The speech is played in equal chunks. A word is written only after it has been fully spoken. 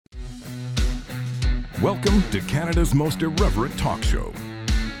Welcome to Canada's most irreverent talk show.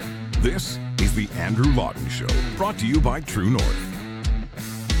 This is The Andrew Lawton Show, brought to you by True North.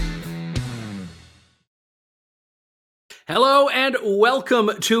 Hello and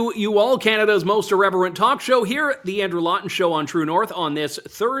welcome to you all, Canada's most irreverent talk show here at The Andrew Lawton Show on True North on this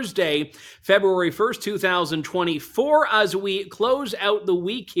Thursday, February 1st, 2024, as we close out the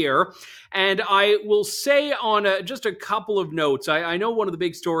week here. And I will say on just a couple of notes, I know one of the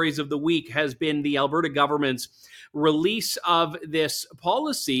big stories of the week has been the Alberta government's release of this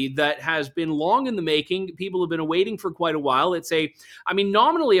policy that has been long in the making. People have been waiting for quite a while. It's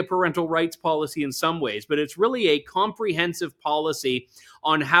nominally a parental rights policy in some ways, but it's really a comprehensive policy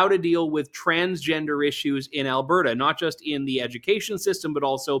on how to deal with transgender issues in Alberta, not just in the education system, but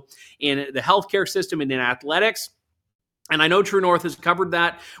also in the healthcare system and in athletics. And I know True North has covered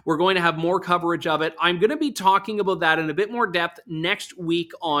that. We're going to have more coverage of it. I'm going to be talking about that in a bit more depth next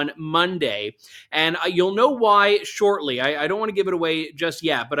week on Monday. And you'll know why shortly. I don't want to give it away just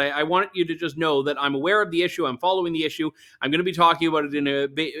yet, but I want you to just know that I'm aware of the issue. I'm following the issue. I'm going to be talking about it in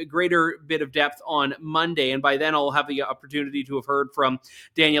a greater bit of depth on Monday. And by then, I'll have the opportunity to have heard from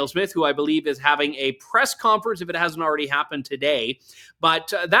Danielle Smith, who I believe is having a press conference, if it hasn't already happened today. But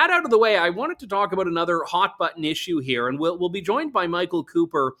that out of the way, I wanted to talk about another hot button issue here. And we'll be joined by Michael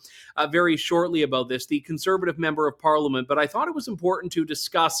Cooper very shortly about this, the Conservative Member of Parliament. But I thought it was important to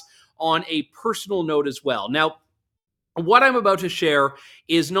discuss on a personal note as well. Now, what I'm about to share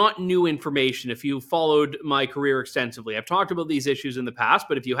is not new information if you've followed my career extensively. I've talked about these issues in the past,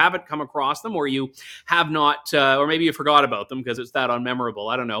 but if you haven't come across them, or you have not, or maybe you forgot about them because it's that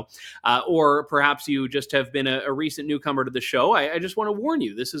unmemorable, I don't know, or perhaps you just have been a recent newcomer to the show, I just want to warn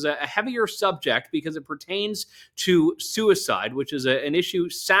you, this is a heavier subject because it pertains to suicide, which is an issue,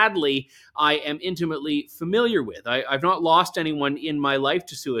 sadly, I am intimately familiar with. I've not lost anyone in my life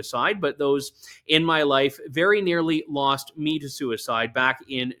to suicide, but those in my life very nearly lost me to suicide back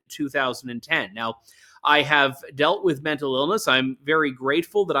in 2010. Now, I have dealt with mental illness. I'm very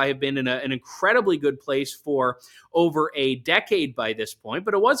grateful that I have been in an incredibly good place for over a decade by this point,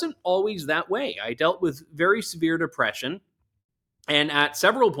 but it wasn't always that way. I dealt with very severe depression, and at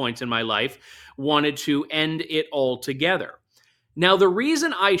several points in my life, wanted to end it altogether. Now, the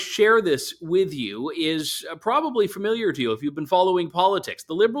reason I share this with you is probably familiar to you if you've been following politics.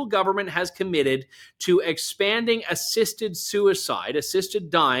 The Liberal government has committed to expanding assisted suicide, assisted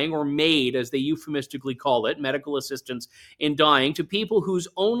dying, or MAID as they euphemistically call it, medical assistance in dying, to people whose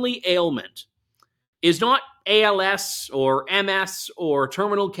only ailment is not ALS or MS or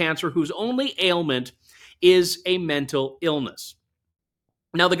terminal cancer, whose only ailment is a mental illness.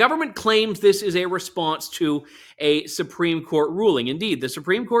 Now, the government claims this is a response to a Supreme Court ruling. Indeed, the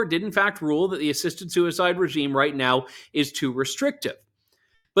Supreme Court did in fact rule that the assisted suicide regime right now is too restrictive.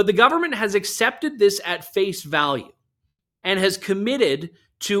 But the government has accepted this at face value and has committed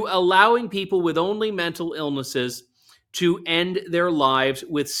to allowing people with only mental illnesses to end their lives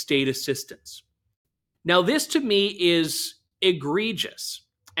with state assistance. Now, this to me is egregious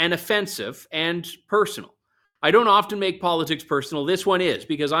and offensive and personal. I don't often make politics personal. This one is,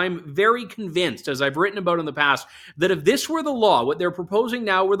 because I'm very convinced, as I've written about in the past, that if this were the law, what they're proposing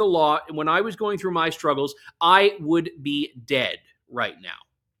now were the law, and when I was going through my struggles, I would be dead right now.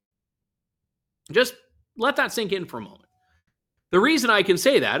 Just let that sink in for a moment. The reason I can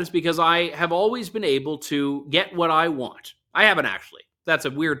say that is because I have always been able to get what I want. I haven't actually. That's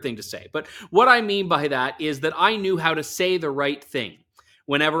a weird thing to say. But what I mean by that is that I knew how to say the right thing.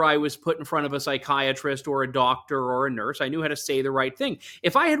 Whenever I was put in front of a psychiatrist or a doctor or a nurse, I knew how to say the right thing.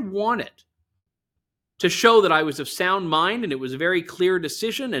 If I had wanted to show that I was of sound mind and it was a very clear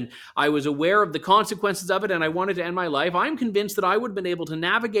decision and I was aware of the consequences of it and I wanted to end my life, I'm convinced that I would have been able to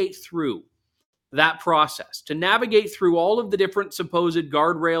navigate through that process, to navigate through all of the different supposed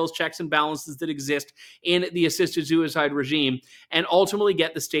guardrails, checks and balances that exist in the assisted suicide regime and ultimately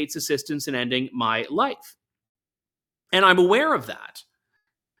get the state's assistance in ending my life. And I'm aware of that.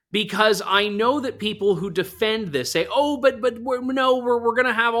 Because I know that people who defend this say, oh, but we're going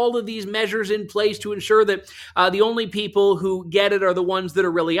to have all of these measures in place to ensure that the only people who get it are the ones that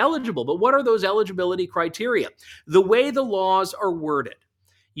are really eligible. But what are those eligibility criteria? The way the laws are worded,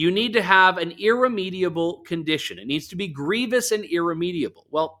 you need to have an irremediable condition. It needs to be grievous and irremediable.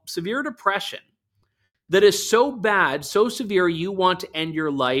 Well, severe depression that is so bad, so severe you want to end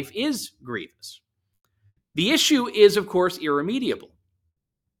your life is grievous. The issue is, of course, irremediable.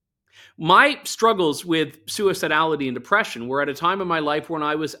 My struggles with suicidality and depression were at a time in my life when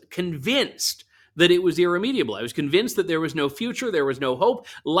I was convinced that it was irremediable. I was convinced that there was no future, there was no hope.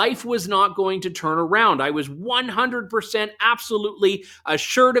 Life was not going to turn around. I was 100% absolutely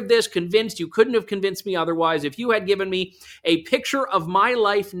assured of this, convinced. You couldn't have convinced me otherwise. If you had given me a picture of my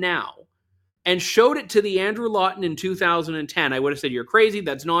life now and showed it to the Andrew Lawton in 2010, I would have said, you're crazy,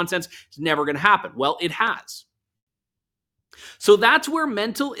 that's nonsense, it's never going to happen. Well, it has. So that's where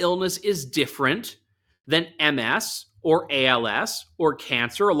mental illness is different than MS or ALS or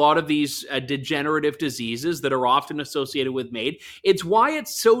cancer, a lot of these degenerative diseases that are often associated with MAID. It's why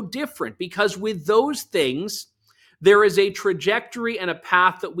it's so different, because with those things, there is a trajectory and a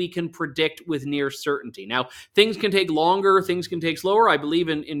path that we can predict with near certainty. Now, things can take longer, things can take slower. I believe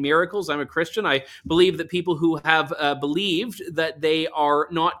in miracles. I'm a Christian. I believe that people who have believed that they are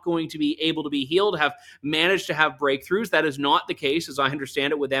not going to be able to be healed have managed to have breakthroughs. That is not the case, as I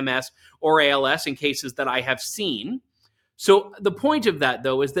understand it, with MS or ALS in cases that I have seen. So the point of that,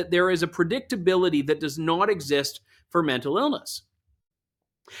 though, is that there is a predictability that does not exist for mental illness.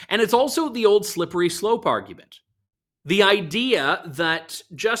 And it's also the old slippery slope argument. The idea that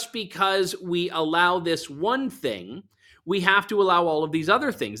just because we allow this one thing, we have to allow all of these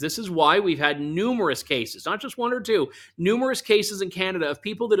other things. This is why we've had numerous cases, not just one or two, numerous cases in Canada of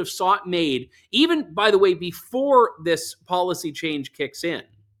people that have sought MAID, even, by the way, before this policy change kicks in,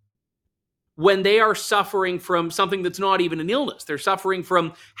 when they are suffering from something that's not even an illness. They're suffering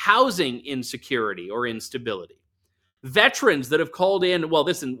from housing insecurity or instability. Veterans that have called in, well,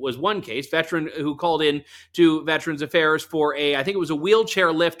 this was one case, veteran who called in to Veterans Affairs for I think it was a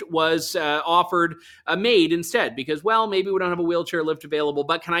wheelchair lift, was offered a MAID instead because, well, maybe we don't have a wheelchair lift available,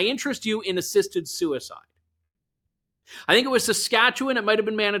 but can I interest you in assisted suicide? I think it was Saskatchewan, it might have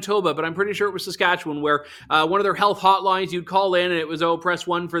been Manitoba, but I'm pretty sure it was Saskatchewan, where one of their health hotlines, you'd call in and it was, press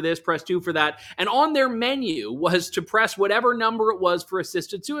 1 for this, press 2 for that. And on their menu was to press whatever number it was for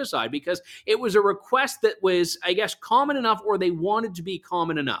assisted suicide, because it was a request that was, I guess, common enough, or they wanted to be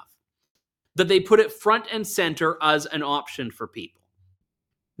common enough, that they put it front and center as an option for people.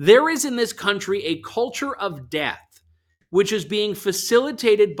 There is in this country a culture of death, which is being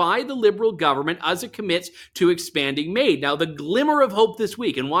facilitated by the Liberal government as it commits to expanding MAID. Now, the glimmer of hope this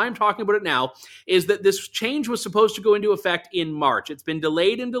week, and why I'm talking about it now, is that this change was supposed to go into effect in March. It's been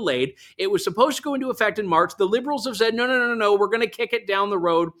delayed and delayed. It was supposed to go into effect in March. The Liberals have said, no, we're going to kick it down the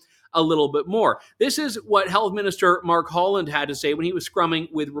road a little bit more. This is what Health Minister Mark Holland had to say when he was scrumming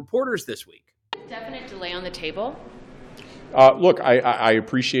with reporters this week. Definite delay on the table. Look, I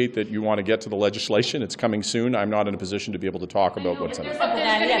appreciate that you want to get to the legislation. It's coming soon. I'm not in a position to be able to talk about what's in it.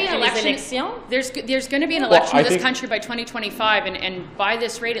 There's going to be an election in this country by 2025, and by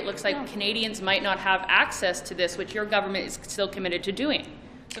this rate, it looks like Canadians might not have access to this, which your government is still committed to doing.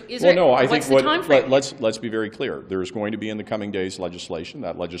 So what's the time frame? Let's be very clear. There's going to be in the coming days legislation.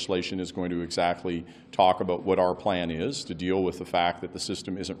 That legislation is going to exactly talk about what our plan is to deal with the fact that the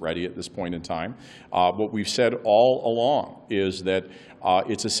system isn't ready at this point in time. What we've said all along is that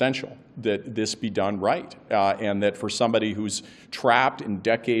it's essential that this be done right, and that for somebody who's trapped in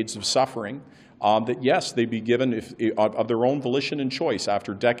decades of suffering, that yes, they be given of their own volition and choice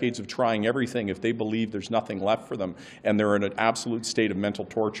after decades of trying everything. If they believe there's nothing left for them and they're in an absolute state of mental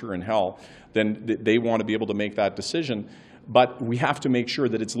torture and hell, then they want to be able to make that decision. But we have to make sure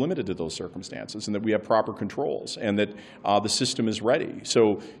that it's limited to those circumstances and that we have proper controls and that the system is ready.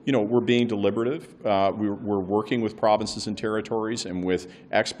 So, we're being deliberative. We're working with provinces and territories and with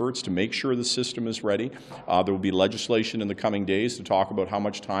experts to make sure the system is ready. There will be legislation in the coming days to talk about how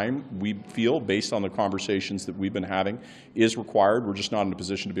much time we feel, based on the conversations that we've been having, is required. We're just not in a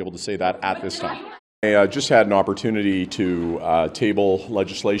position to be able to say that at this time. I just had an opportunity to table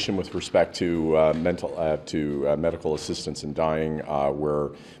legislation with respect to medical assistance in dying, where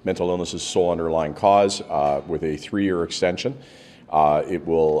mental illness is sole underlying cause, with a 3-year extension. It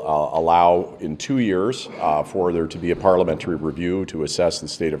will allow in 2 years for there to be a parliamentary review to assess the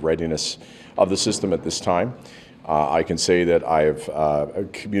state of readiness of the system at this time. I can say that I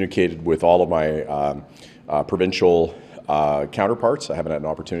have communicated with all of my provincial counterparts. I haven't had an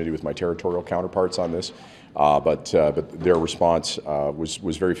opportunity with my territorial counterparts on this, but their response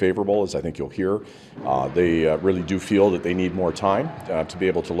was very favorable, as I think you'll hear. They really do feel that they need more time to be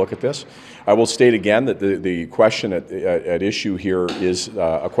able to look at this. I will state again that the question at issue here is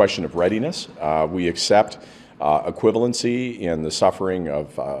a question of readiness. We accept equivalency in the suffering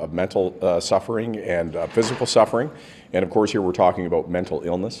of mental suffering and physical suffering. And of course, here we're talking about mental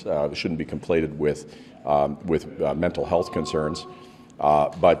illness. It shouldn't be conflated with mental health concerns.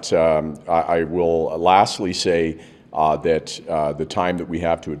 But I will lastly say that the time that we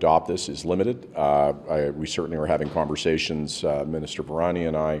have to adopt this is limited. We certainly are having conversations, Minister Virani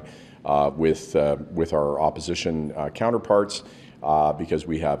and I, with our opposition counterparts, because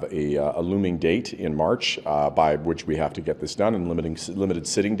we have a looming date in March by which we have to get this done in limited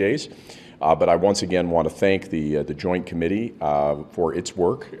sitting days. But I once again want to thank the Joint Committee for its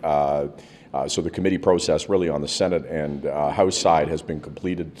work. So the committee process really on the Senate and House side has been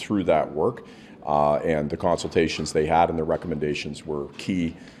completed through that work, and the consultations they had and the recommendations were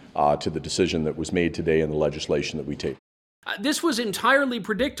key to the decision that was made today and the legislation that we take. This was entirely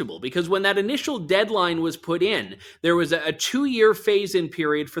predictable because when that initial deadline was put in, there was a 2-year phase-in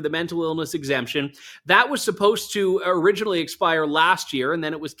period for the mental illness exemption. That was supposed to originally expire last year, and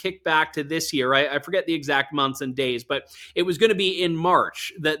then it was kicked back to this year. I forget the exact months and days, but it was going to be in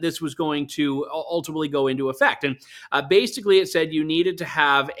March that this was going to ultimately go into effect. And basically it said you needed to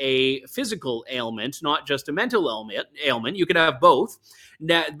have a physical ailment, not just a mental ailment. You could have both.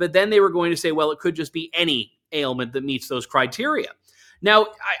 But then they were going to say, well, it could just be any ailment that meets those criteria. Now,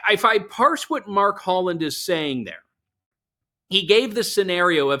 if I parse what Mark Holland is saying there, he gave the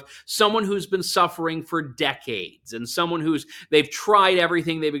scenario of someone who's been suffering for decades and someone they've tried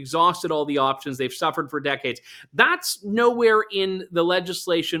everything, they've exhausted all the options, they've suffered for decades. That's nowhere in the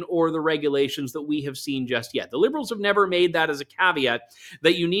legislation or the regulations that we have seen just yet. The Liberals have never made that as a caveat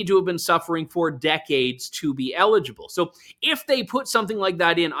that you need to have been suffering for decades to be eligible. So if they put something like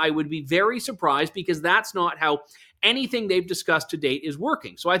that in, I would be very surprised because that's not how anything they've discussed to date is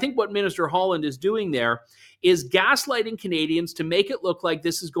working. So I think what Minister Holland is doing there is gaslighting Canadians to make it look like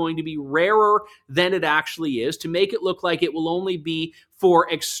this is going to be rarer than it actually is, to make it look like it will only be for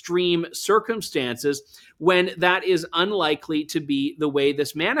extreme circumstances when that is unlikely to be the way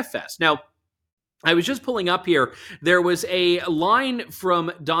this manifests. Now, I was just pulling up here. There was a line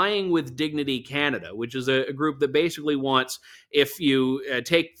from Dying with Dignity Canada, which is a group that basically wants, if you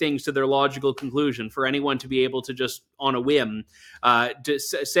take things to their logical conclusion, for anyone to be able to just on a whim to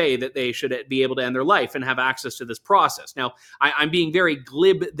say that they should be able to end their life and have access to this process. Now, I'm being very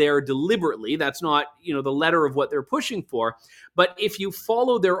glib there deliberately. That's not, the letter of what they're pushing for. But if you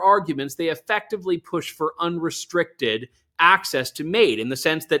follow their arguments, they effectively push for unrestricted access to MAID in the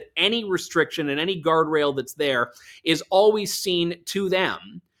sense that any restriction and any guardrail that's there is always seen to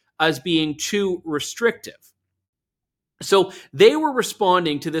them as being too restrictive. So they were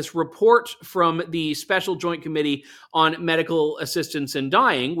responding to this report from the Special Joint Committee on Medical Assistance in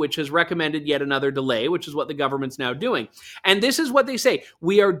Dying, which has recommended yet another delay, which is what the government's now doing. And this is what they say: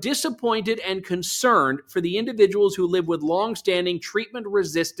 we are disappointed and concerned for the individuals who live with long-standing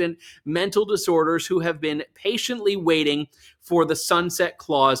treatment-resistant mental disorders who have been patiently waiting for the sunset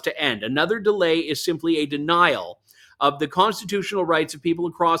clause to end. Another delay is simply a denial of the constitutional rights of people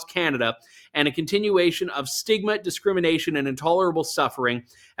across Canada and a continuation of stigma, discrimination, and intolerable suffering.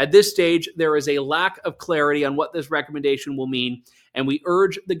 At this stage, there is a lack of clarity on what this recommendation will mean, and we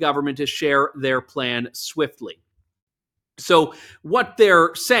urge the government to share their plan swiftly. So what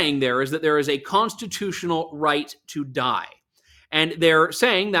they're saying there is that there is a constitutional right to die. And they're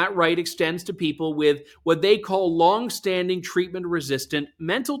saying that right extends to people with what they call long-standing treatment-resistant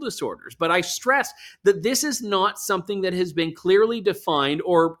mental disorders. But I stress that this is not something that has been clearly defined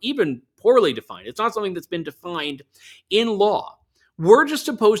or even poorly defined. It's not something that's been defined in law. We're just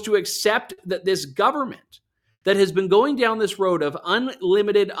supposed to accept that this government that has been going down this road of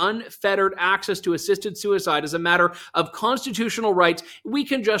unlimited, unfettered access to assisted suicide as a matter of constitutional rights, we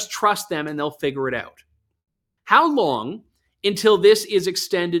can just trust them and they'll figure it out. How long until this is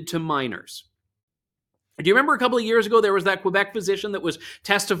extended to minors? Do you remember a couple of years ago, there was that Quebec physician that was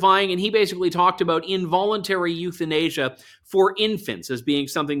testifying, and he basically talked about involuntary euthanasia for infants as being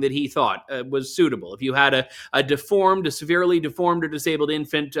something that he thought was suitable. If you had a severely deformed or disabled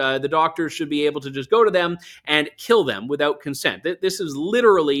infant, the doctors should be able to just go to them and kill them without consent. This is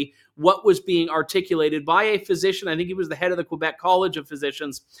literally what was being articulated by a physician. I think he was the head of the Quebec College of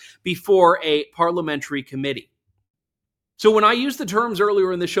Physicians before a parliamentary committee. So when I used the terms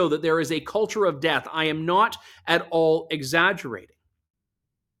earlier in the show that there is a culture of death, I am not at all exaggerating.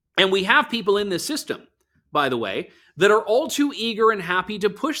 And we have people in this system, by the way, that are all too eager and happy to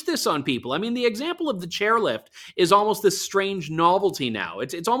push this on people. I mean, the example of the chairlift is almost this strange novelty now.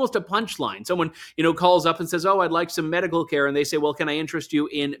 It's almost a punchline. Someone, calls up and says, "Oh, I'd like some medical care." And they say, "Well, can I interest you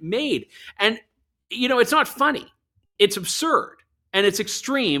in MAID?" And, it's not funny. It's absurd and it's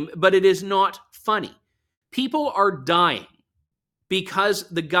extreme, but it is not funny. People are dying because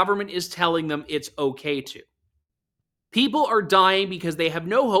the government is telling them it's okay to. People are dying because they have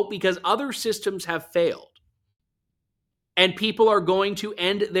no hope because other systems have failed. And people are going to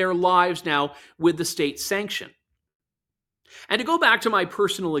end their lives now with the state sanction. And to go back to my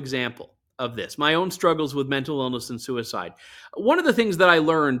personal example of this, my own struggles with mental illness and suicide, one of the things that I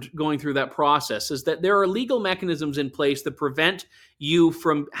learned going through that process is that there are legal mechanisms in place that prevent you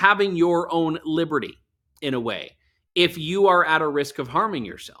from having your own liberty in a way if you are at a risk of harming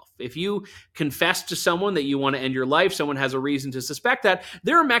yourself. If you confess to someone that you want to end your life, someone has a reason to suspect that,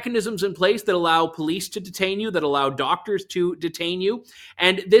 there are mechanisms in place that allow police to detain you, that allow doctors to detain you,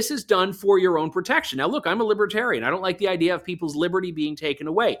 and this is done for your own protection. Now, look, I'm a libertarian. I don't like the idea of people's liberty being taken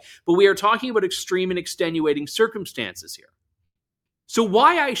away, but we are talking about extreme and extenuating circumstances here. So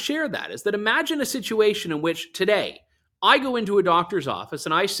why I share that is that imagine a situation in which today, I go into a doctor's office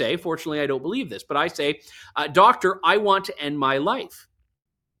and I say, fortunately, I don't believe this, but I say, doctor, I want to end my life.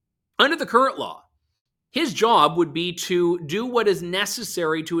 Under the current law, his job would be to do what is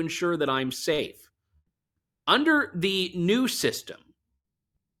necessary to ensure that I'm safe. Under the new system,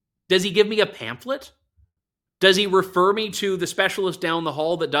 does he give me a pamphlet? Does he refer me to the specialist down the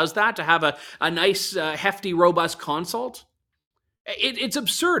hall that does that to have a nice, hefty, robust consult? It's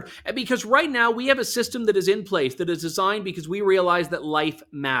absurd, because right now we have a system that is in place that is designed because we realize that life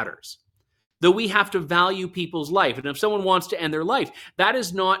matters, that we have to value people's life. And if someone wants to end their life, that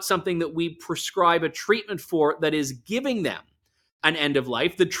is not something that we prescribe a treatment for that is giving them an end of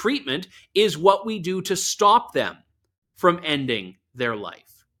life. The treatment is what we do to stop them from ending their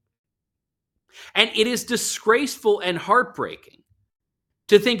life. And it is disgraceful and heartbreaking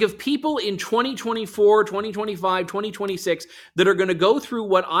to think of people in 2024, 2025, 2026 that are going to go through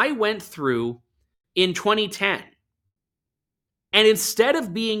what I went through in 2010. And instead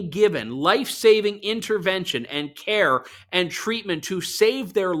of being given life-saving intervention and care and treatment to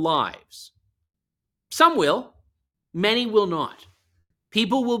save their lives, some will, many will not.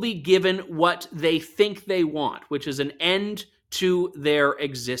 People will be given what they think they want, which is an end to their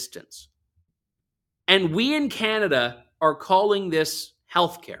existence. And we in Canada are calling this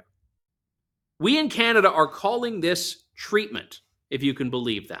healthcare. We in Canada are calling this treatment, if you can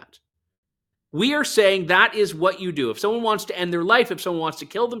believe that. We are saying that is what you do. If someone wants to end their life, if someone wants to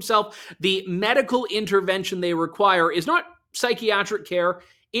kill themselves, the medical intervention they require is not psychiatric care.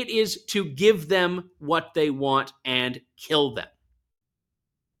 It is to give them what they want and kill them.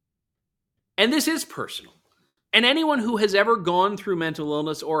 And this is personal. And anyone who has ever gone through mental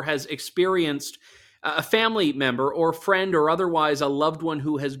illness or has experienced a family member or friend or otherwise a loved one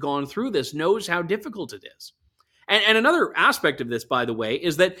who has gone through this knows how difficult it is. And another aspect of this, by the way,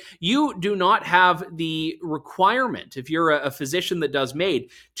 is that you do not have the requirement, if you're a physician that does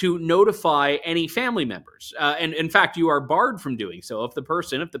MAID, to notify any family members. And in fact, you are barred from doing so if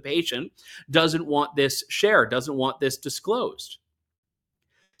the patient doesn't want this shared, doesn't want this disclosed.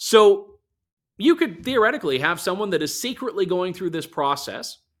 So you could theoretically have someone that is secretly going through this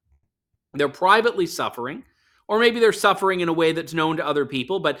process. They're privately suffering, or maybe they're suffering in a way that's known to other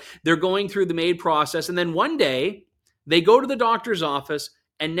people, but they're going through the MAID process, and then one day they go to the doctor's office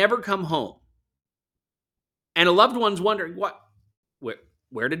and never come home. And a loved one's wondering,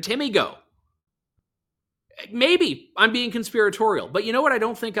 where did Timmy go? Maybe I'm being conspiratorial, but you know what? I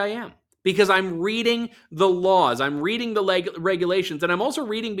don't think I am, because I'm reading the laws, I'm reading the regulations, and I'm also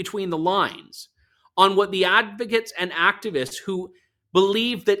reading between the lines on what the advocates and activists who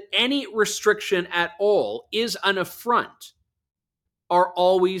believe that any restriction at all is an affront are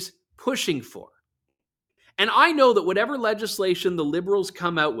always pushing for. And I know that whatever legislation the Liberals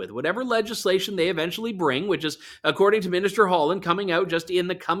come out with, whatever legislation they eventually bring, which is, according to Minister Holland, coming out just in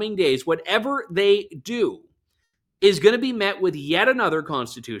the coming days, whatever they do is going to be met with yet another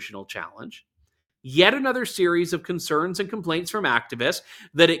constitutional challenge, yet another series of concerns and complaints from activists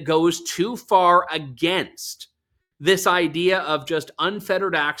that it goes too far against this idea of just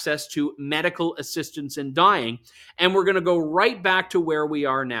unfettered access to medical assistance in dying, and we're going to go right back to where we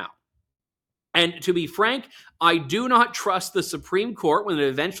are now. And to be frank, I do not trust the Supreme Court when it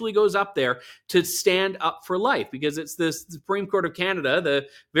eventually goes up there to stand up for life, because it's the Supreme Court of Canada, the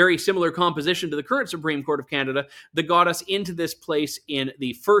very similar composition to the current Supreme Court of Canada, that got us into this place in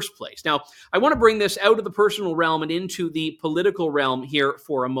the first place. Now, I want to bring this out of the personal realm and into the political realm here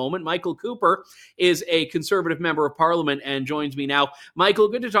for a moment. Michael Cooper is a Conservative member of Parliament and joins me now. Michael,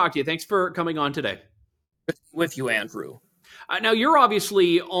 good to talk to you. Thanks for coming on today. With you, Andrew. Now, you're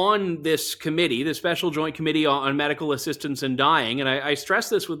obviously on this committee, the Special Joint Committee on Medical Assistance in Dying, and I stressed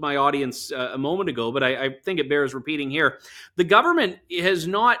this with my audience a moment ago, but I think it bears repeating here. The government has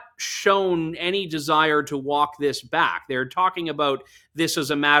not shown any desire to walk this back. They're talking about this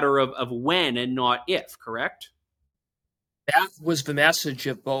as a matter of when and not if, correct? That was the message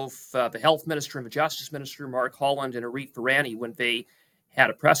of both the Health Minister and the Justice Minister, Mark Holland and Areet Virani, when they had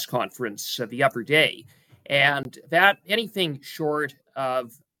a press conference the other day. And that anything short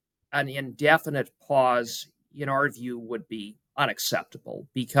of an indefinite pause, in our view, would be unacceptable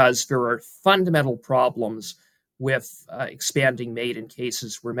because there are fundamental problems with expanding MAID in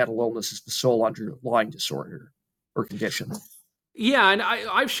cases where mental illness is the sole underlying disorder or condition. Yeah, and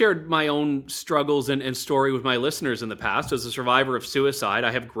I've shared my own struggles and story with my listeners in the past. As a survivor of suicide,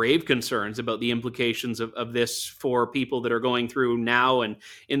 I have grave concerns about the implications of this for people that are going through now and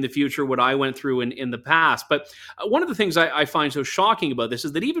in the future what I went through in the past. But one of the things I find so shocking about this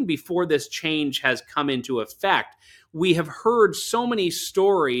is that even before this change has come into effect, we have heard so many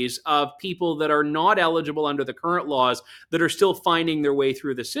stories of people that are not eligible under the current laws that are still finding their way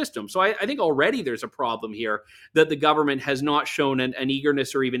through the system. So I think already there's a problem here that the government has not shown an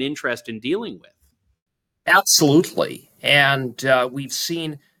eagerness or even interest in dealing with. Absolutely. And we've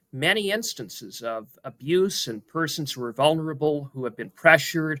seen many instances of abuse and persons who are vulnerable, who have been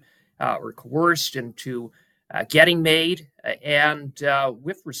pressured or coerced into getting MAID. And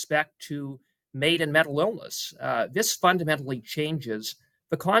with respect to MAID and mental illness, this fundamentally changes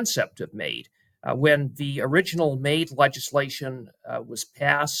the concept of MAID. When the original MAID legislation was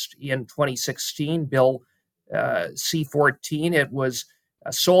passed in 2016, Bill C-14, it was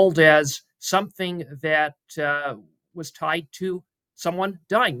sold as something that was tied to someone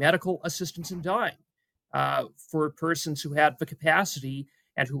dying, medical assistance in dying, for persons who had the capacity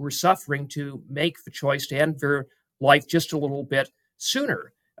and who were suffering to make the choice to end their life just a little bit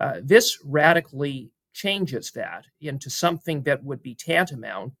sooner. This radically changes that into something that would be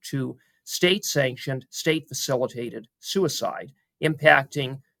tantamount to state-sanctioned, state-facilitated suicide,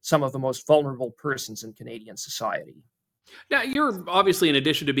 impacting some of the most vulnerable persons in Canadian society. Now, you're obviously, in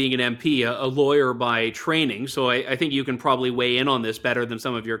addition to being an MP, a lawyer by training, so I think you can probably weigh in on this better than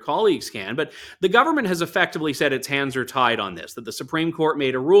some of your colleagues can. But the government has effectively said its hands are tied on this, that the Supreme Court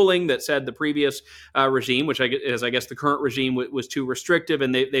made a ruling that said the previous regime, which is, I guess, the current regime, was too restrictive,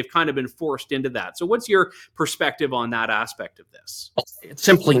 and they've kind of been forced into that. So what's your perspective on that aspect of this? It's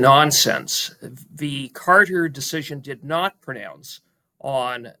simply nonsense. The Carter decision did not pronounce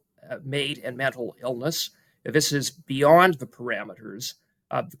on MAID and mental illness. This is beyond the parameters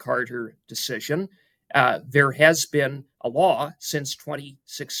of the Carter decision. There has been a law since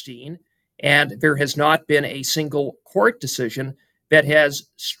 2016, and there has not been a single court decision that has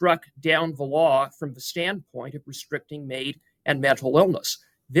struck down the law from the standpoint of restricting MAID and mental illness.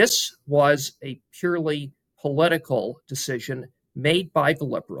 This was a purely political decision made by the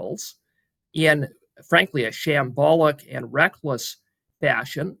Liberals in, frankly, a shambolic and reckless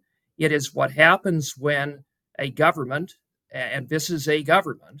fashion. It is what happens when a government, and this is a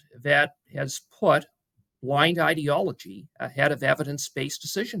government, that has put blind ideology ahead of evidence-based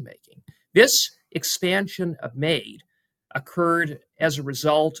decision-making. This expansion of MAID occurred as a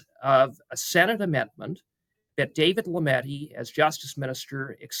result of a Senate amendment that David Lametti, as Justice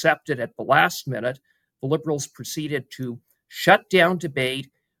Minister, accepted at the last minute. The Liberals proceeded to shut down debate,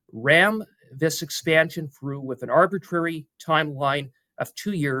 ram this expansion through with an arbitrary timeline of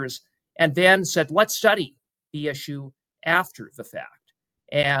 2 years, and then said, let's study the issue after the fact.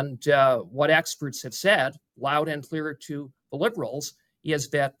 And what experts have said, loud and clear to the Liberals, is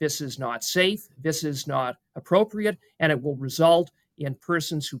that this is not safe, this is not appropriate, and it will result in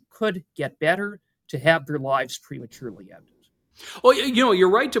persons who could get better to have their lives prematurely ended. Well, you're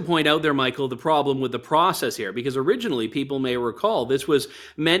right to point out there, Michael, the problem with the process here, because originally, people may recall, this was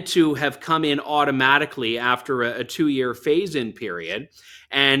meant to have come in automatically after a 2-year phase-in period.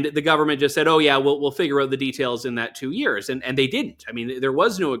 And the government just said, oh, yeah, we'll figure out the details in that 2 years. And they didn't. I mean, there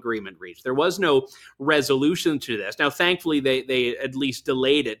was no agreement reached. There was no resolution to this. Now, thankfully, they at least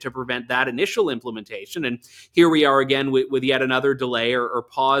delayed it to prevent that initial implementation. And here we are again with yet another delay or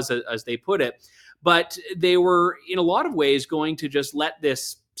pause, as they put it. But they were, in a lot of ways, going to just let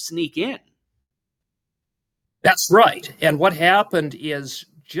this sneak in. That's right. And what happened is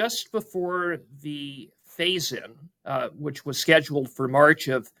just before the phase-in, which was scheduled for March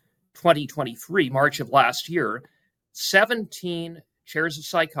of 2023, March of last year, 17 chairs of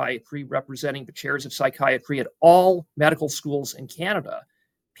psychiatry representing the chairs of psychiatry at all medical schools in Canada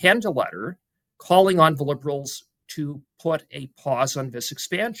penned a letter calling on the Liberals to put a pause on this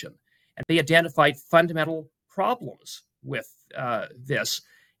expansion. And they identified fundamental problems with this.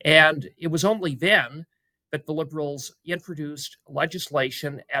 And it was only then that the Liberals introduced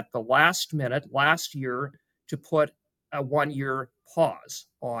legislation at the last minute, last year, to put a 1-year pause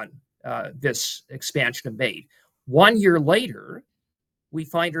on this expansion of MAID. 1 year later, we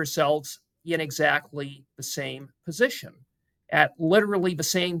find ourselves in exactly the same position. At literally the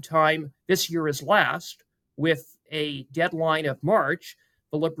same time this year is last, with a deadline of March,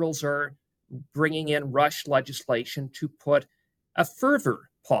 the Liberals are bringing in rush legislation to put a further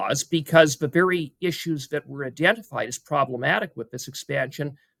pause, because the very issues that were identified as problematic with this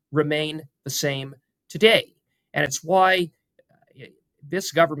expansion remain the same today. And it's why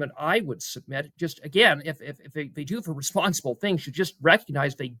this government, I would submit, just again, if they do the responsible thing, should just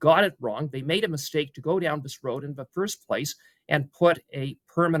recognize they got it wrong. They made a mistake to go down this road in the first place and put a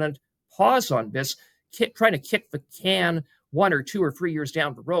permanent pause on this. Trying to kick the can 1 or 2 or 3 years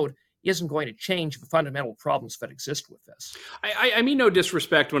down the road isn't going to change the fundamental problems that exist with this. I mean no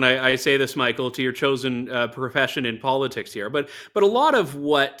disrespect when I say this, Michael, to your chosen profession in politics here, but a lot of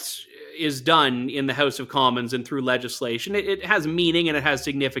what is done in the House of Commons and through legislation, it has meaning and it has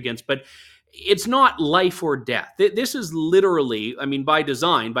significance, but it's not life or death. This is literally, I mean, by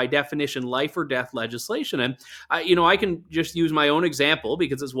design, by definition, life or death legislation. And, I can just use my own example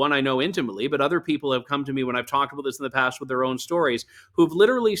because it's one I know intimately, but other people have come to me when I've talked about this in the past with their own stories, who've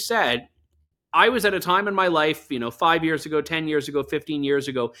literally said, I was at a time in my life, 5 years ago, 10 years ago, 15 years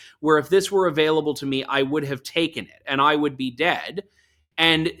ago, where if this were available to me, I would have taken it and I would be dead.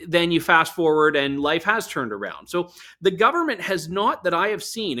 And then you fast forward and life has turned around. So the government has not, that I have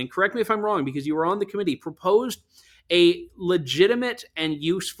seen, and correct me if I'm wrong because you were on the committee, proposed a legitimate and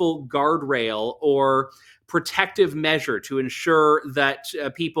useful guardrail or protective measure to ensure that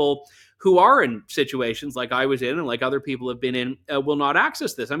people who are in situations like I was in and like other people have been in will not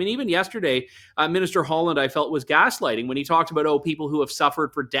access this. I mean, even yesterday, Minister Holland, I felt, was gaslighting when he talked about, people who have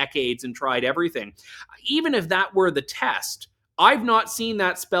suffered for decades and tried everything. Even if that were the test, I've not seen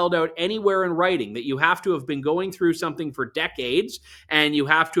that spelled out anywhere in writing, that you have to have been going through something for decades and you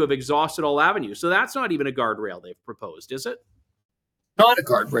have to have exhausted all avenues. So that's not even a guardrail they've proposed, is it? Not a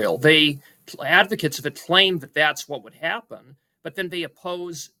guardrail. Advocates of it claim that that's what would happen, but then they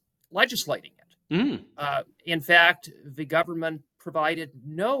oppose legislating it. In fact, the government provided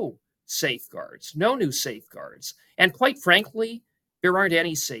no safeguards, no new safeguards. And quite frankly, there aren't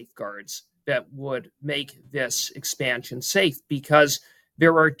any safeguards that would make this expansion safe, because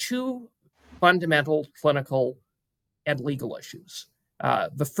there are two fundamental clinical and legal issues.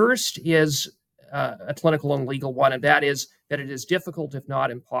 The first is a clinical and legal one, and that is that it is difficult, if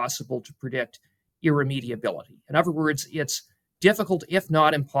not impossible, to predict irremediability. In other words, it's difficult, if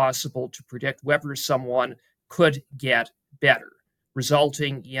not impossible, to predict whether someone could get better,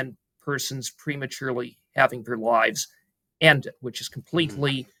 resulting in persons prematurely having their lives ended, which is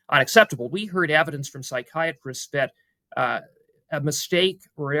completely unacceptable. We heard evidence from psychiatrists that a mistake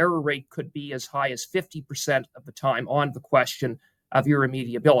or error rate could be as high as 50% of the time on the question of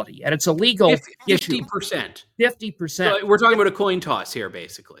irremediability. And it's a legal issue. 50%. 50%. So we're talking about a coin toss here,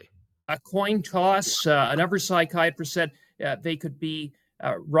 basically. A coin toss. Another psychiatrist said they could be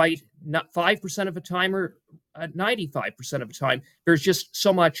right not 5% of the time or 95% of the time. There's just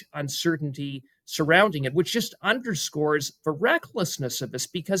so much uncertainty surrounding it, which just underscores the recklessness of this,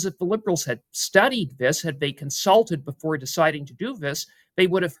 because if the Liberals had studied this, had they consulted before deciding to do this, they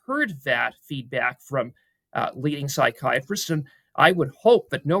would have heard that feedback from leading psychiatrists. And I would hope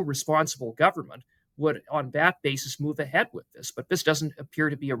that no responsible government would, on that basis, move ahead with this. But this doesn't appear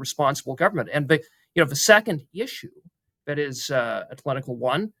to be a responsible government. And the second issue that is a clinical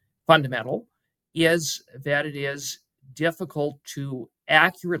one, fundamental, is that it is difficult to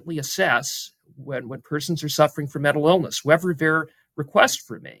accurately assess when persons are suffering from mental illness, whether their request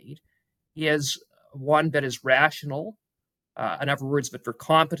for aid is one that is rational, in other words, that they're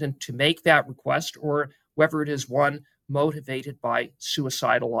competent to make that request, or whether it is one motivated by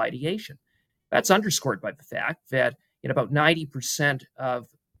suicidal ideation. That's underscored by the fact that in about 90% of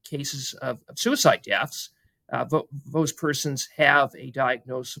cases of suicide deaths, those persons have a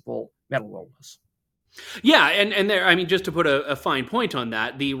diagnosable mental illness. Yeah, and there, I mean, just to put a fine point on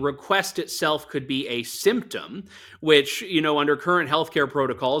that, the request itself could be a symptom, which, under current healthcare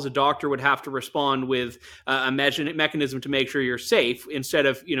protocols, a doctor would have to respond with a mechanism to make sure you're safe, instead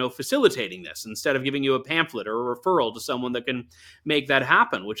of, facilitating this, instead of giving you a pamphlet or a referral to someone that can make that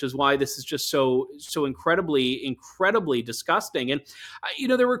happen, which is why this is just so incredibly disgusting. And,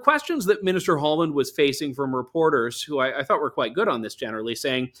 there were questions that Minister Holland was facing from reporters who I thought were quite good on this, generally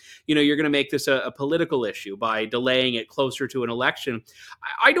saying, you're going to make this a political issue by delaying it closer to an election.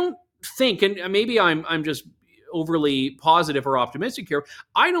 I don't think, and maybe I'm just overly positive or optimistic here,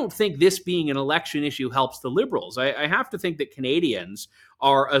 I don't think this being an election issue helps the Liberals. I have to think that Canadians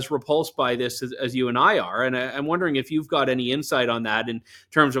are as repulsed by this as you and I are. And I'm wondering if you've got any insight on that in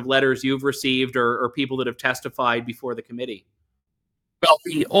terms of letters you've received or people that have testified before the committee. Well,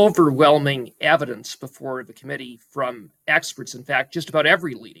 the overwhelming evidence before the committee from experts, in fact, just about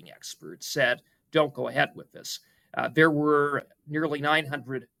every leading expert said, don't go ahead with this. There were nearly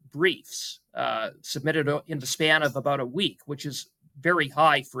 900 briefs submitted in the span of about a week, which is very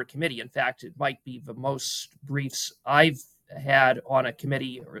high for a committee. In fact, it might be the most briefs I've had on a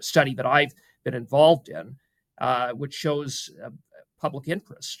committee or a study that I've been involved in, which shows public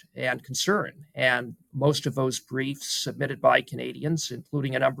interest and concern. And most of those briefs submitted by Canadians,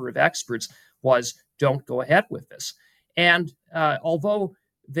 including a number of experts, was don't go ahead with this. And although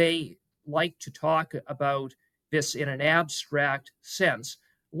they like to talk about this in an abstract sense,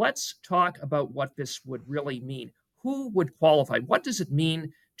 let's talk about what this would really mean. Who would qualify? What does it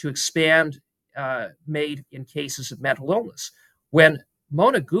mean to expand MAID in cases of mental illness? When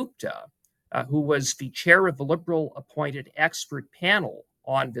Mona Gupta, who was the chair of the Liberal-appointed expert panel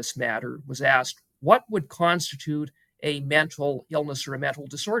on this matter, was asked what would constitute a mental illness or a mental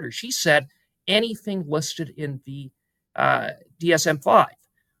disorder, she said anything listed in the DSM-5.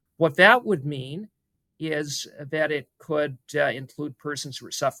 What that would mean is that it could include persons who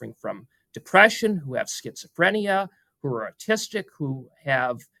are suffering from depression, who have schizophrenia, who are autistic, who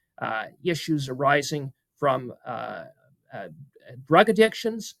have issues arising from drug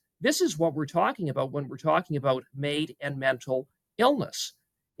addictions. This is what we're talking about when we're talking about MAID and mental illness.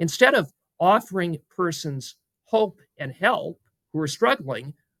 Instead of offering persons hope and help who are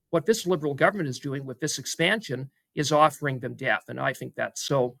struggling, what this Liberal government is doing with this expansion is offering them death. And I think that's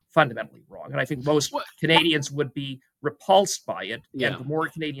so fundamentally wrong. And I think most Canadians would be repulsed by it. Yeah. And the more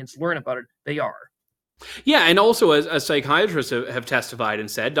Canadians learn about it, they are. Yeah, and also as psychiatrists have testified and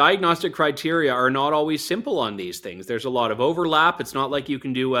said, diagnostic criteria are not always simple on these things. There's a lot of overlap. It's not like you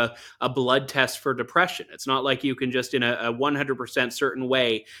can do a blood test for depression. It's not like you can just in a 100% certain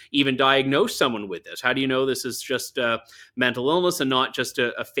way even diagnose someone with this. How do you know this is just mental illness and not just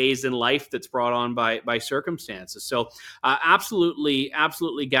a phase in life that's brought on by circumstances? So absolutely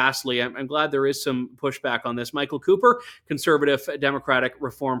ghastly. I'm glad there is some pushback on this. Michael Cooper, Conservative Democratic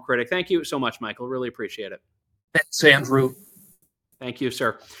Reform critic. Thank you so much, Michael. Really appreciate it. Thanks, Andrew. Thank you,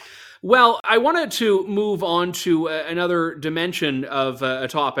 sir. Well, I wanted to move on to another dimension of a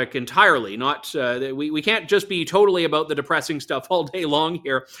topic entirely. Not we can't just be totally about the depressing stuff all day long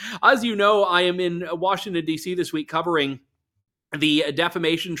here. As you know, I am in Washington, D.C. this week covering the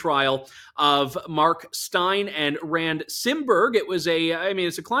defamation trial of Mark Steyn and Rand Simberg. It was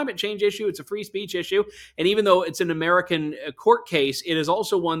it's a climate change issue. It's a free speech issue. And even though it's an American court case, it is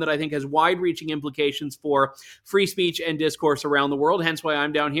also one that I think has wide-reaching implications for free speech and discourse around the world. Hence why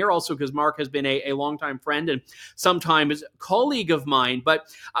I'm down here. Also because Mark has been a longtime friend and sometimes colleague of mine.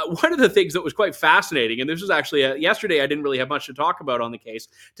 But one of the things that was quite fascinating, and this was actually yesterday, I didn't really have much to talk about on the case.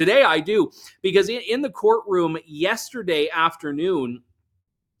 Today I do, because in the courtroom yesterday afternoon,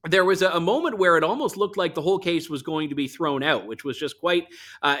 there was a moment where it almost looked like the whole case was going to be thrown out, which was just quite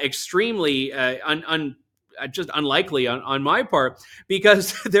extremely just unlikely on my part,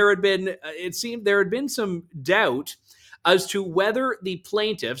 because it seemed there had been some doubt as to whether the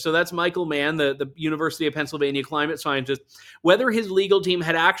plaintiff, so that's Michael Mann, the University of Pennsylvania climate scientist, whether his legal team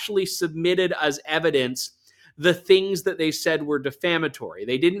had actually submitted as evidence the things that they said were defamatory.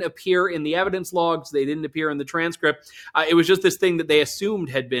 They didn't appear in the evidence logs. They didn't appear in the transcript. It was just this thing that they assumed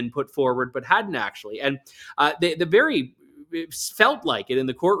had been put forward, but hadn't actually. And it felt like it in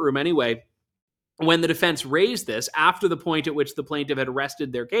the courtroom anyway, when the defense raised this, after the point at which the plaintiff had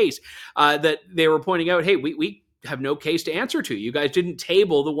rested their case, that they were pointing out, hey, we have no case to answer to. You guys didn't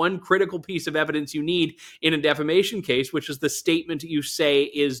table the one critical piece of evidence you need in a defamation case, which is the statement you say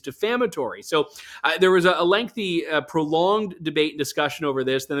is defamatory. So there was a lengthy, prolonged debate and discussion over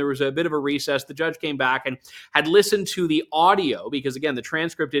this. Then there was a bit of a recess. The judge came back and had listened to the audio because, again, the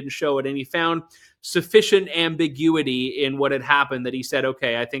transcript didn't show it. And he found sufficient ambiguity in what had happened that he said,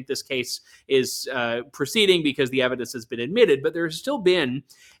 okay, I think this case is proceeding because the evidence has been admitted. But there's still been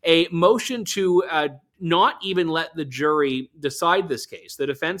a motion to not even let the jury decide this case. The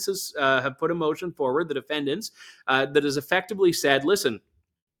defenses have put a motion forward, the defendants, that has effectively said, listen,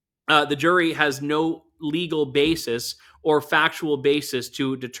 the jury has no legal basis or factual basis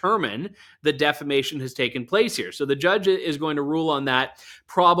to determine that defamation has taken place here. So the judge is going to rule on that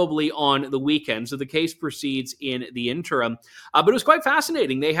probably on the weekend. So the case proceeds in the interim. But it was quite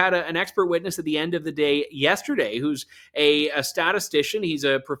fascinating. They had an expert witness at the end of the day yesterday who's a statistician. He's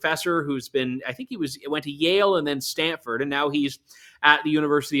a professor who's been, I think went to Yale and then Stanford, and now he's at the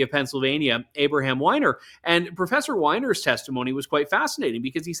University of Pennsylvania, Abraham Weiner. And Professor Weiner's testimony was quite fascinating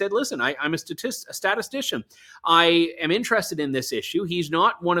because he said, listen, I'm a statistician. I am interested in this issue. He's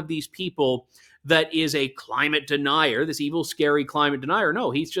not one of these people that is a climate denier, this evil, scary climate denier.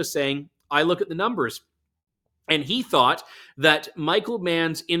 No, he's just saying, I look at the numbers. And he thought that Michael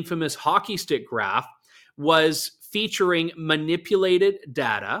Mann's infamous hockey stick graph was featuring manipulated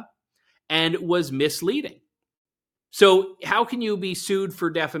data and was misleading. So how can you be sued for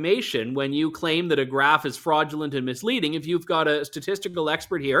defamation when you claim that a graph is fraudulent and misleading if you've got a statistical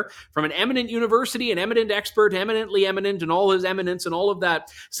expert here from an eminent university, an eminent expert, eminently eminent, and all his eminence and all of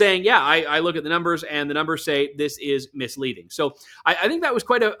that saying, yeah, I look at the numbers and the numbers say this is misleading. So I think that was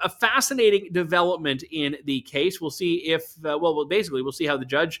quite a fascinating development in the case. We'll see if, basically we'll see how the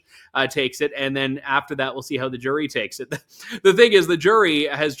judge takes it. And then after that, we'll see how the jury takes it. The thing is, the jury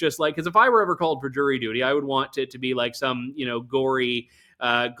has just like, because if I were ever called for jury duty, I would want it to be like some, gory,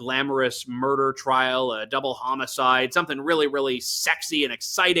 glamorous murder trial, a double homicide, something really, really sexy and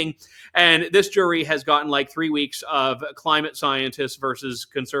exciting. And this jury has gotten like 3 weeks of climate scientist versus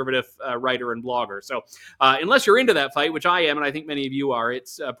conservative writer and blogger. So unless you're into that fight, which I am, and I think many of you are,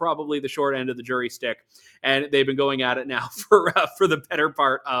 it's probably the short end of the jury stick. And they've been going at it now for the better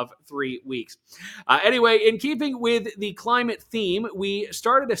part of 3 weeks. Anyway, in keeping with the climate theme, we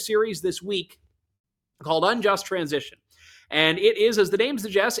started a series this week called Unjust Transition. And it is, as the name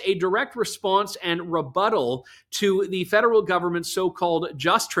suggests, a direct response and rebuttal to the federal government's so-called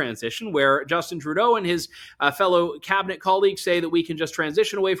just transition, where Justin Trudeau and his fellow cabinet colleagues say that we can just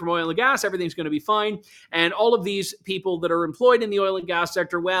transition away from oil and gas, everything's going to be fine. And all of these people that are employed in the oil and gas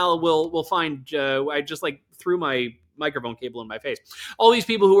sector, we'll find, I just like threw my microphone cable in my face. All these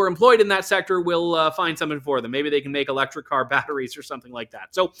people who are employed in that sector will find something for them. Maybe they can make electric car batteries or something like that.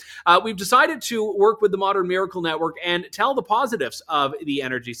 So we've decided to work with the Modern Miracle Network and tell the positives of the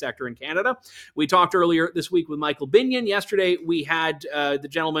energy sector in Canada. We talked earlier this week with Michael Binion. Yesterday, we had the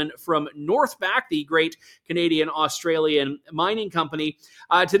gentleman from Northback, the great Canadian-Australian mining company.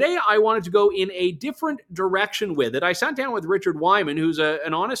 Today, I wanted to go in a different direction with it. I sat down with Richard Wyman, who's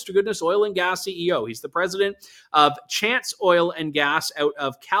an honest-to-goodness oil and gas CEO. He's the president of Chance Oil and Gas out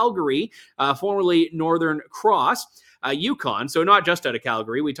of Calgary, formerly Northern Cross, Yukon. So not just out of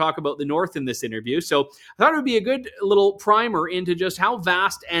Calgary. We talk about the North in this interview. So I thought it would be a good little primer into just how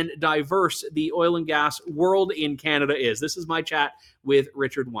vast and diverse the oil and gas world in Canada is. This is my chat with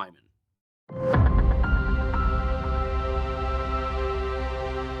Richard Wyman.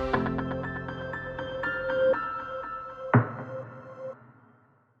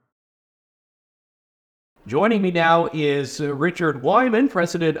 Joining me now is Richard Wyman,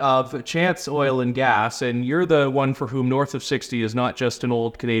 president of Chance Oil and Gas, and you're the one for whom North of 60 is not just an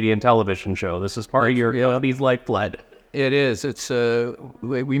old Canadian television show. This is part of your company's lifeblood. It is. It's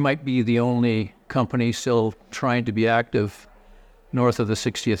we might be the only company still trying to be active north of the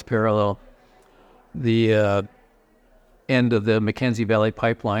 60th parallel. The end of the Mackenzie Valley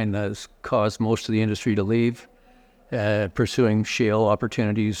Pipeline has caused most of the industry to leave, pursuing shale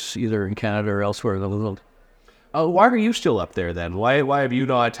opportunities either in Canada or elsewhere in the world. Why are you still up there then? Why have you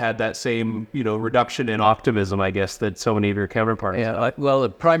not had that same, reduction in optimism, I guess, that so many of your counterparts have? Well, the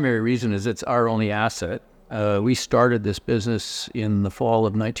primary reason is it's our only asset. We started this business in the fall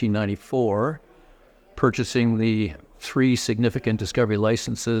of 1994, purchasing the 3 significant discovery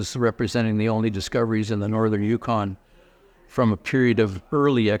licenses representing the only discoveries in the northern Yukon from a period of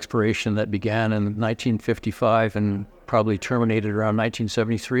early exploration that began in 1955 and probably terminated around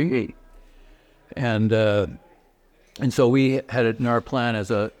 1973. And so we had it in our plan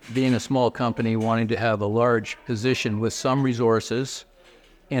as being a small company, wanting to have a large position with some resources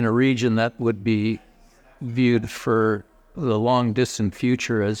in a region that would be viewed for the long distant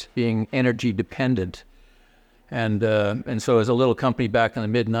future as being energy dependent. And so as a little company back in the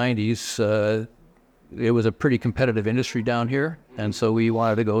mid-90s, it was a pretty competitive industry down here. And so we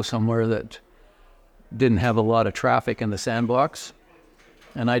wanted to go somewhere that didn't have a lot of traffic in the sandbox.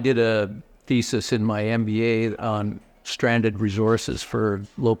 And I did a thesis in my MBA on stranded resources for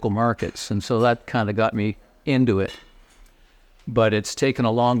local markets. And so that kind of got me into it. But it's taken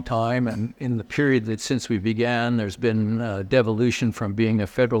a long time. And in the period that since we began, there's been devolution from being a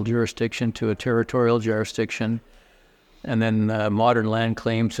federal jurisdiction to a territorial jurisdiction. And then modern land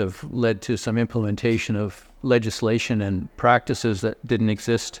claims have led to some implementation of legislation and practices that didn't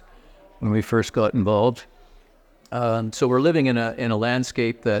exist when we first got involved. So we're living in a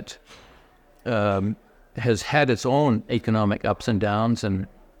landscape that has had its own economic ups and downs, and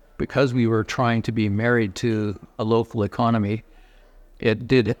because we were trying to be married to a local economy, it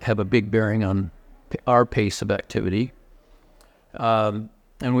did have a big bearing on our pace of activity. And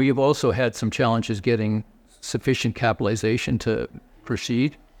we've also had some challenges getting sufficient capitalization to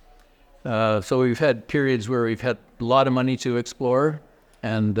proceed. So we've had periods where we've had a lot of money to explore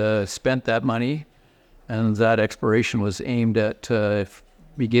and spent that money, and that exploration was aimed at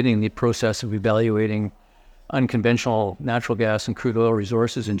beginning the process of evaluating unconventional natural gas and crude oil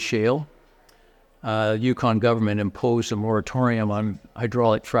resources in shale. Yukon government imposed a moratorium on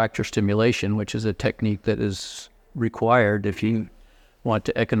hydraulic fracture stimulation, which is a technique that is required if you want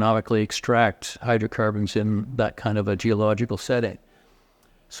to economically extract hydrocarbons in that kind of a geological setting.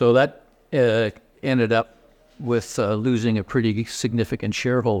 So that ended up with losing a pretty significant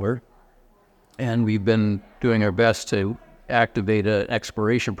shareholder, and we've been doing our best to activate an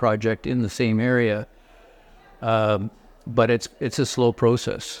exploration project in the same area. But it's a slow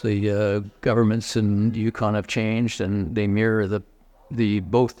process. The governments in Yukon have changed, and they mirror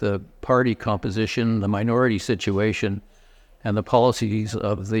both the party composition, the minority situation, and the policies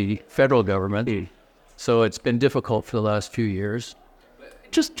of the federal government. So it's been difficult for the last few years.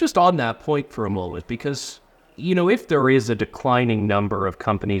 Just on that point for a moment, because if there is a declining number of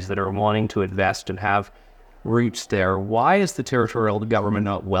companies that are wanting to invest and have roots there, why is the territorial government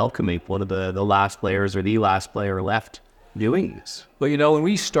not welcoming one of the last players or the last player left doing this? Well, when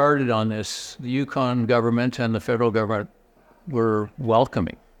we started on this, the Yukon government and the federal government were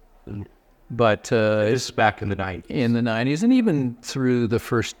welcoming. But this is back in the 90s. In the 90s, and even through the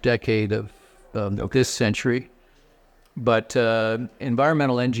first decade of this century. But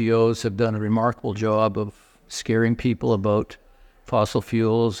environmental NGOs have done a remarkable job of scaring people about fossil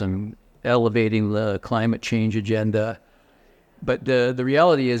fuels and elevating the climate change agenda. But the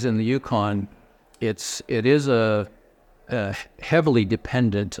reality is, in the Yukon, it is heavily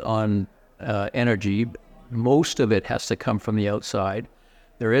dependent on energy. Most of it has to come from the outside.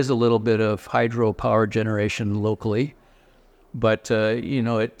 There is a little bit of hydropower generation locally, but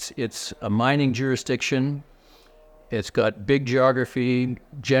it's a mining jurisdiction. It's got big geography,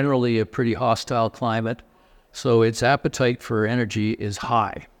 generally a pretty hostile climate, so its appetite for energy is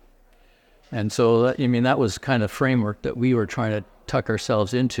high. And so, that was kind of framework that we were trying to tuck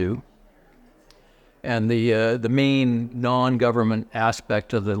ourselves into. And the main non-government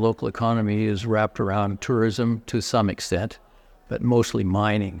aspect of the local economy is wrapped around tourism to some extent, but mostly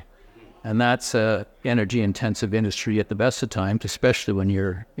mining. And that's an energy-intensive industry at the best of times, especially when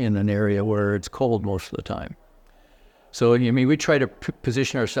you're in an area where it's cold most of the time. So, we try to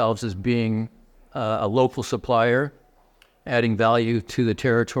position ourselves as being a local supplier, adding value to the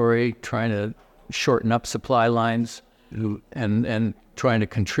territory, trying to shorten up supply lines, and trying to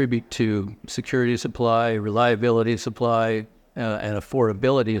contribute to security of supply, reliability of supply, and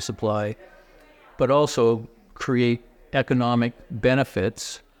affordability of supply, but also create economic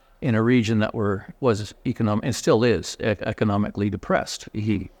benefits in a region that was economic and still is economically depressed.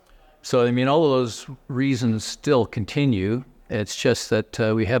 So, all of those reasons still continue. It's just that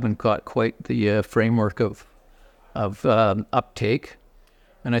we haven't got quite the framework of uptake.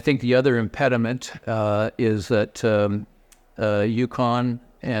 And I think the other impediment is that Yukon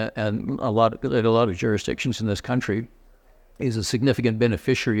and a lot of jurisdictions in this country is a significant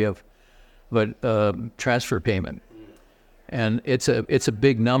beneficiary of transfer payment. And it's a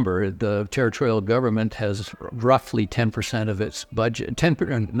big number. The territorial government has roughly 10% of its budget,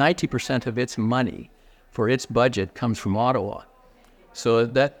 90% of its money for its budget comes from Ottawa. So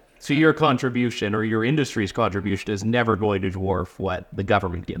your contribution or your industry's contribution is never going to dwarf what the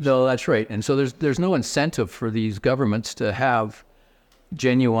government gives. No, that's right. And so there's no incentive for these governments to have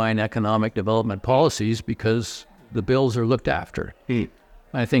genuine economic development policies because the bills are looked after.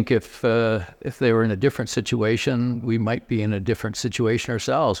 I think if they were in a different situation, we might be in a different situation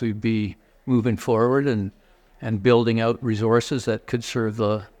ourselves. We'd be moving forward and building out resources that could serve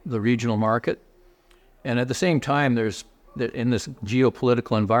the regional market. And at the same time, in this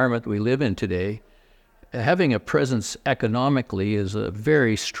geopolitical environment we live in today, having a presence economically is a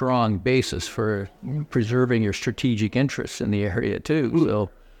very strong basis for preserving your strategic interests in the area too.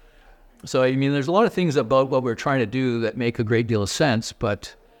 So there's a lot of things about what we're trying to do that make a great deal of sense,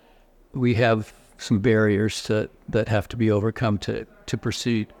 but we have some barriers that have to be overcome to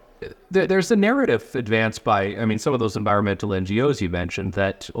proceed. There's a narrative advanced by, some of those environmental NGOs you mentioned,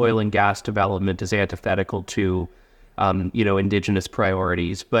 that oil and gas development is antithetical to, Indigenous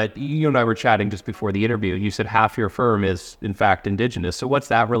priorities. But you and I were chatting just before the interview. You said half your firm is, in fact, Indigenous. So what's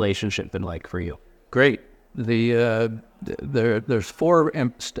that relationship been like for you? Great. There's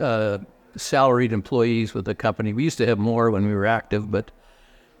 4 salaried employees with the company. We used to have more when we were active, but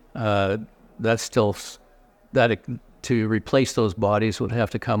that's still to replace those bodies would have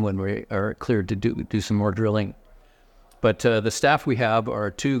to come when we are cleared to do some more drilling. But the staff we have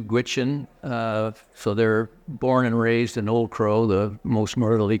are 2 Gwich'in, so they're born and raised in Old Crow, the most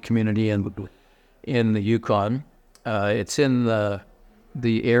northerly community in the Yukon. It's in the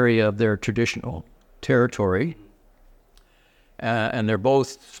area of their traditional territory, and they're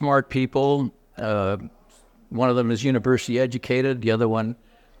both smart people. One of them is university educated. The other one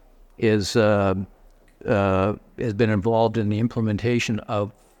has been involved in the implementation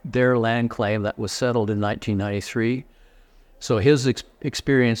of their land claim that was settled in 1993. So his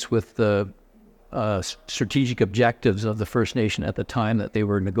experience with the strategic objectives of the First Nation at the time that they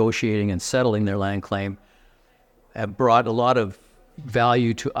were negotiating and settling their land claim have brought a lot of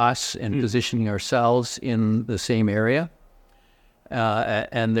value to us in positioning ourselves in the same area.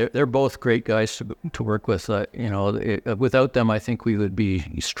 And they're both great guys to work with. Without them, I think we would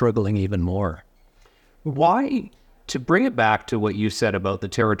be struggling even more. Why, to bring it back to what you said about the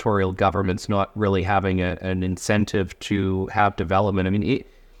territorial governments not really having an incentive to have development, I mean,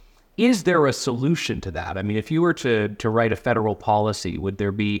 is there a solution to that? I mean, if you were to write a federal policy, would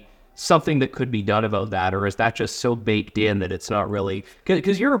there be something that could be done about that, or is that just so baked in that it's not really...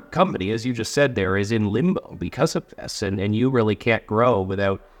 Because your company, as you just said there, is in limbo because of this, and you really can't grow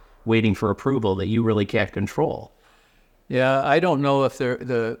without waiting for approval that you really can't control. Yeah, I don't know if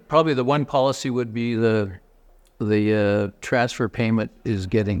probably the one policy would be the transfer payment is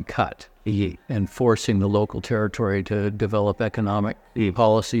getting cut and forcing the local territory to develop economic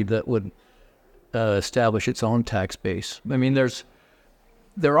policy that would establish its own tax base. I mean,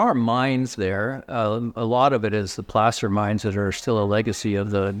 there are mines there. A lot of it is the placer mines that are still a legacy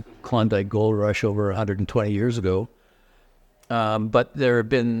of the Klondike Gold Rush over 120 years ago. But there have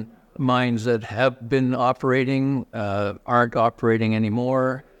been mines that have been operating, aren't operating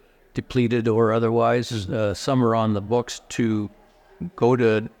anymore, depleted or otherwise. Some are on the books to go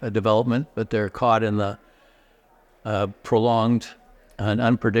to a development, but they're caught in the prolonged and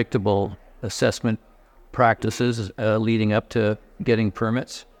unpredictable assessment practices leading up to getting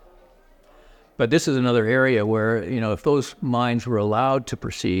permits. But this is another area where, if those mines were allowed to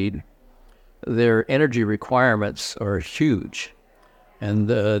proceed, their energy requirements are huge. And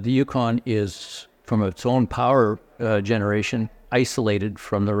the Yukon is, from its own power generation, isolated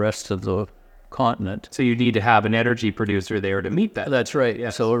from the rest of the continent. So you need to have an energy producer there to meet that. That's right.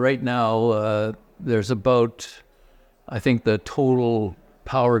 Yes. So right now, there's about, I think the total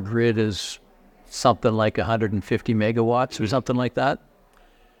power grid is something like 150 megawatts or something like that.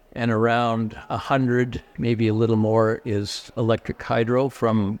 And around 100, maybe a little more, is electric hydro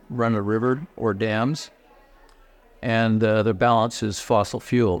from run-of-river or dams. And the balance is fossil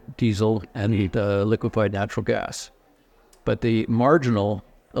fuel, diesel and liquefied natural gas. But the marginal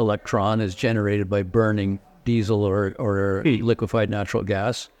electron is generated by burning diesel or liquefied natural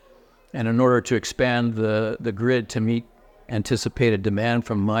gas. And in order to expand the grid to meet anticipated demand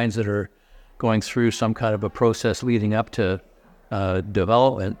from mines that are going through some kind of a process leading up to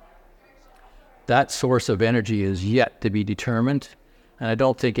development, that source of energy is yet to be determined. And I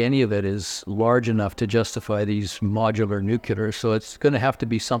don't think any of it is large enough to justify these modular nuclear. So it's going to have to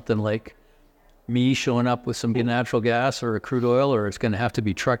be something like me showing up with some natural gas or a crude oil, or it's going to have to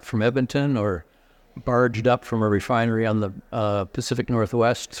be trucked from Edmonton or barged up from a refinery on the Pacific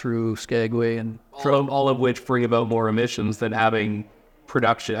Northwest through Skagway. And all of which bring about more emissions than having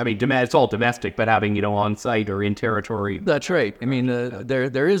production. I mean, it's all domestic, but having, on site or in territory. That's right. I mean,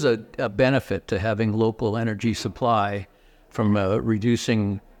 there is a benefit to having local energy supply from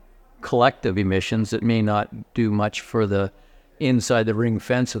reducing collective emissions. It may not do much for the inside the ring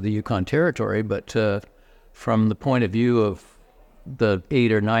fence of the Yukon Territory, but from the point of view of the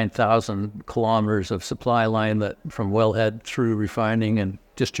 8,000 or 9,000 kilometers of supply line that from wellhead through refining and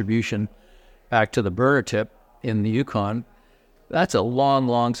distribution back to the burner tip in the Yukon, that's a long,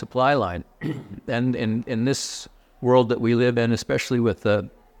 long supply line. And in this world that we live in, especially with the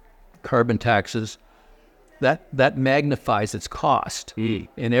carbon taxes, that magnifies its cost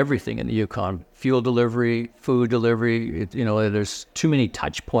in everything in the Yukon. Fuel delivery, food delivery, there's too many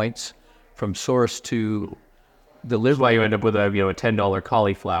touch points from source to delivery. That's why you end up with a $10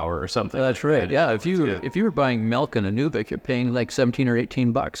 cauliflower or something. That's right. Yeah, if you were buying milk in Inuvik, you're paying like $17 or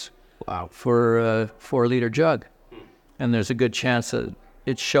 $18. Wow. For a 4-liter jug. And there's a good chance that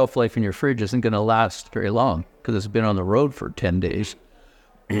its shelf life in your fridge isn't going to last very long because it's been on the road for 10 days.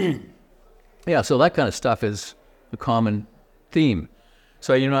 Yeah, so that kind of stuff is a common theme.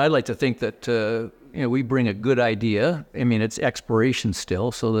 So, I'd like to think that, we bring a good idea. I mean, it's exploration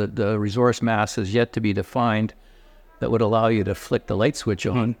still, so that the resource mass is yet to be defined that would allow you to flick the light switch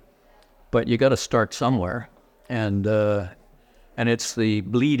on. But you got to start somewhere. And it's the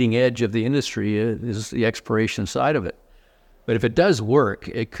bleeding edge of the industry is the exploration side of it. But if it does work,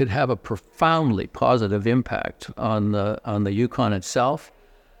 it could have a profoundly positive impact on the Yukon itself,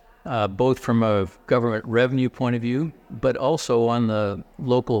 both from a government revenue point of view, but also on the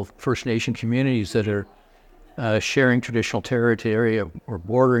local First Nation communities that are sharing traditional territory or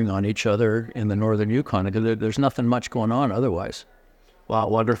bordering on each other in the northern Yukon. There's nothing much going on otherwise. Wow,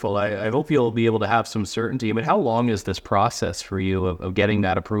 wonderful. I hope you'll be able to have some certainty. I mean, how long is this process for you of getting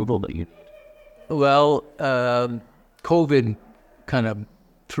that approval that you need? Well, COVID kind of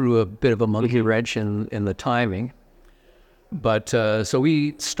threw a bit of a monkey wrench in the timing. But so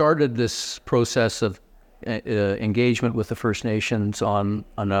we started this process of engagement with the First Nations on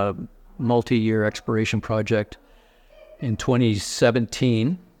a multi-year exploration project in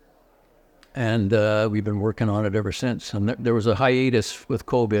 2017. And we've been working on it ever since. And there was a hiatus with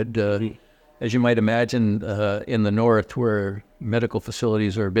COVID. As you might imagine, in the north, where medical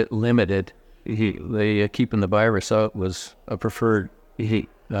facilities are a bit limited, keeping the virus out was a preferred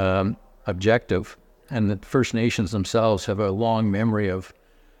objective. And the First Nations themselves have a long memory of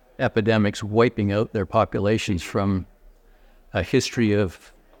epidemics wiping out their populations from a history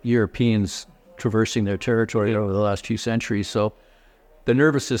of Europeans traversing their territory over the last few centuries. So the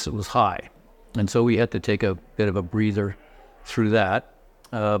nervous system was high. And so we had to take a bit of a breather through that.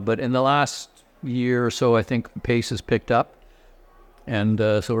 But in the last year or so, I think the pace has picked up. And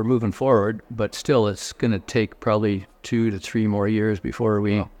so we're moving forward. But still, it's going to take probably 2 to 3 more years before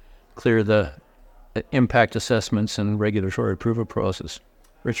we clear the impact assessments and regulatory approval process.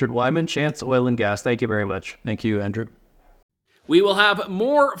 Richard Wyman, Chance Oil and Gas, thank you very much. Thank you, Andrew. We will have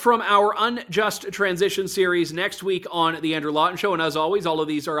more from our Unjust Transition series next week on The Andrew Lawton Show. And as always, all of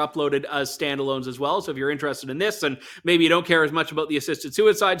these are uploaded as standalones as well. So if you're interested in this and maybe you don't care as much about the assisted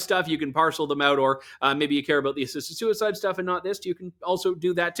suicide stuff, you can parcel them out. Or maybe you care about the assisted suicide stuff and not this, you can also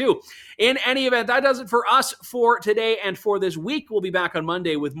do that too. In any event, that does it for us for today and for this week. We'll be back on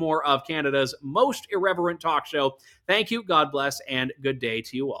Monday with more of Canada's most irreverent talk show. Thank you, God bless, and good day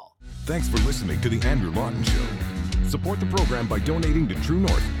to you all. Thanks for listening to The Andrew Lawton Show. Support the program by donating to True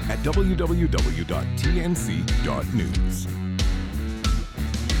North at www.tnc.news.